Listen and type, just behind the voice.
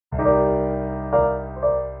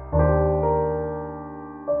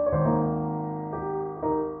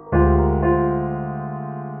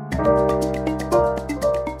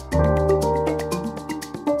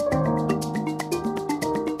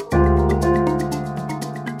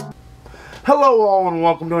Hello all and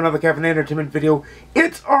welcome to another Caffeine Entertainment video.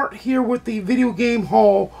 It's Art here with the video game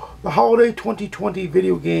haul, the Holiday 2020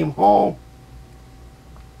 video game haul.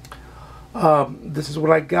 This is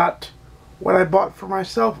what I got, what I bought for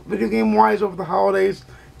myself video game wise over the holidays,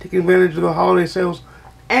 taking advantage of the holiday sales,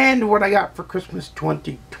 and what I got for Christmas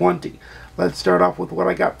 2020. Let's start off with what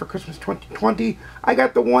I got for Christmas 2020. I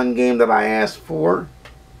got the one game that I asked for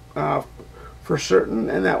certain,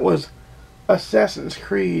 and that was Assassin's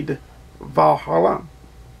Creed Valhalla.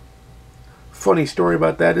 Funny story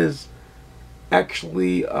about that is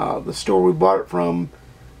actually the store we bought it from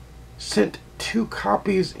sent 2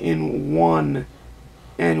 copies in one,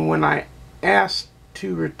 and when I asked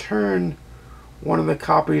to return one of the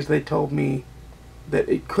copies, they told me that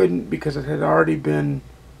it couldn't because it had already been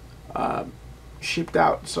shipped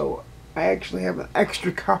out. So I actually have an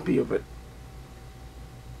extra copy of it.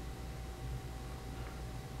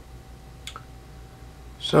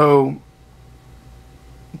 So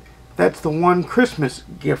that's the one Christmas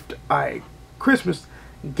game I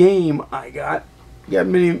got. Yeah,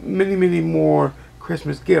 many more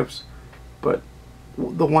Christmas gifts, but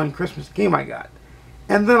the one Christmas game I got.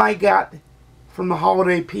 And then I got, from the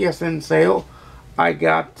holiday PSN sale, I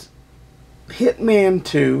got Hitman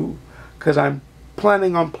 2, because I'm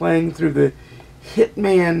planning on playing through the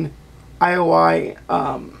Hitman IOI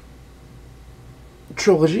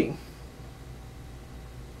trilogy.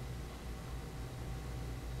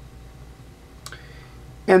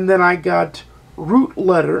 And then I got Root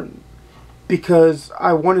Letter because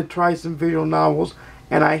I want to try some visual novels,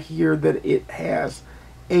 and I hear that it has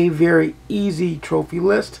a very easy trophy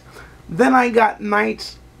list. Then I got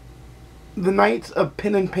the Knights of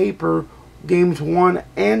Pen and Paper games 1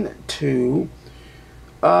 and 2.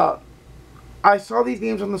 I saw these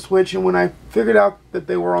games on the Switch, and when I figured out that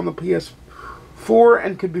they were on the PS4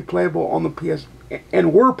 and could be playable on the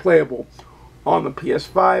were playable on the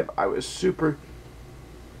PS5, I was super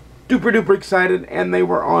duper excited, and they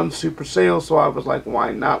were on super sale, so I was like,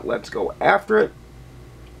 why not? Let's go after it.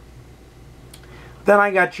 Then I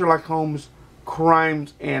got Sherlock Holmes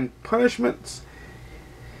Crimes and Punishments.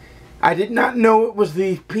 I did not know it was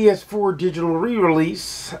the PS4 digital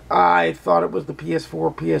re-release. I thought it was the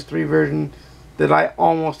PS4, PS3 version that I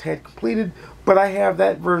almost had completed, but I have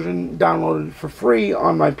that version downloaded for free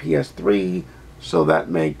on my PS3, so that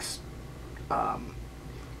makes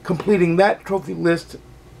completing that trophy list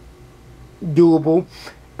doable,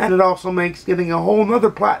 and it also makes getting a whole nother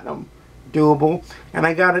platinum doable. And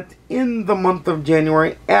I got it in the month of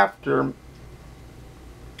January after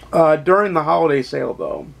during the holiday sale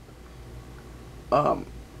though,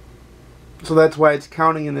 so that's why it's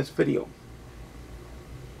counting in this video.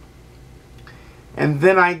 And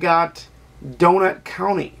then I got Donut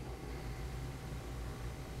County,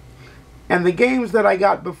 and the games that I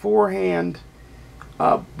got beforehand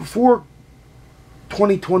before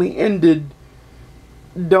 2020 ended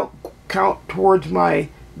don't count towards my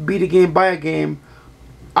beat a game, buy a game.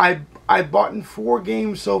 I bought in 4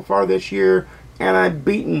 games so far this year, and I've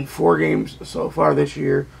beaten 4 games so far this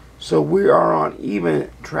year, so we are on even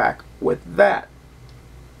track with that.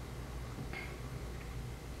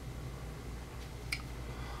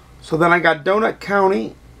 So then I got Donut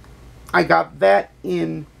County. I got that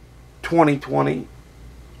in 2020.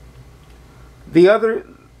 The other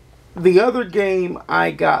game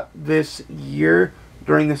I got this year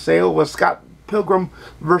during the sale was Scott Pilgrim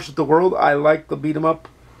vs. the World. I like the beat 'em up,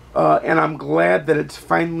 and I'm glad that it's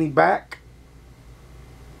finally back.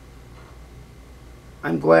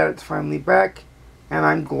 I'm glad it's finally back, and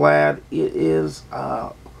I'm glad it is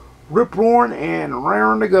rip-roaring and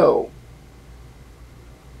raring to go.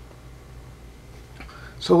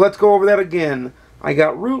 So let's go over that again. I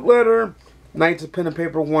got Root Letter, Knights of Pen and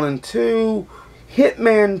Paper 1 and 2,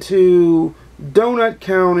 Hitman 2, Donut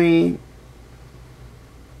County,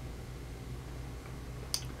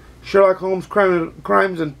 Sherlock Holmes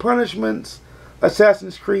Crimes and Punishments,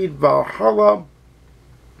 Assassin's Creed Valhalla,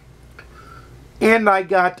 and I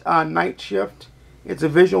got Night Shift. It's a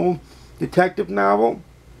visual detective novel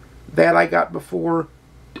that I got before.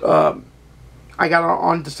 I got it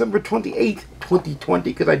on December 28th,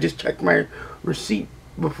 2020, because I just checked my receipt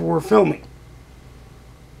before filming.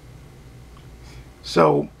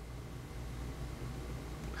 So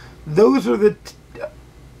those are the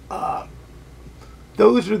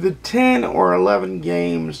 10 or 11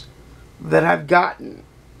 games that I've gotten.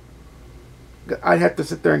 I'd have to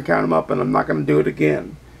sit there and count them up, and I'm not going to do it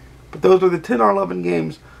again. But those are the 10 or 11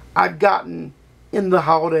 games I've gotten in the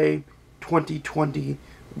holiday 2020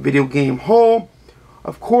 video game haul.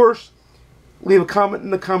 Of course, leave a comment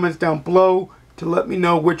in the comments down below to let me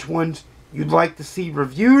know which ones you'd like to see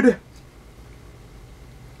reviewed.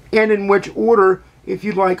 and in which order if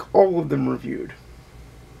you'd like all of them reviewed.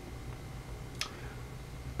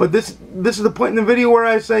 But this is the point in the video where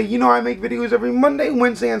I say, you know, I make videos every Monday,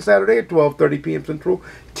 Wednesday, and Saturday at 12:30 p.m. Central,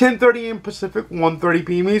 10:30 a.m. Pacific, 1:30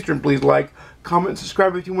 p.m. Eastern. Please like, comment, and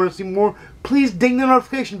subscribe if you want to see more. Please ding the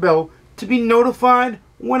notification bell to be notified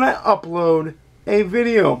when I upload a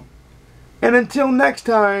video. And until next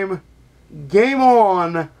time, game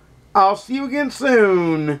on. I'll see you again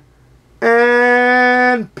soon.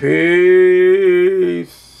 And peace.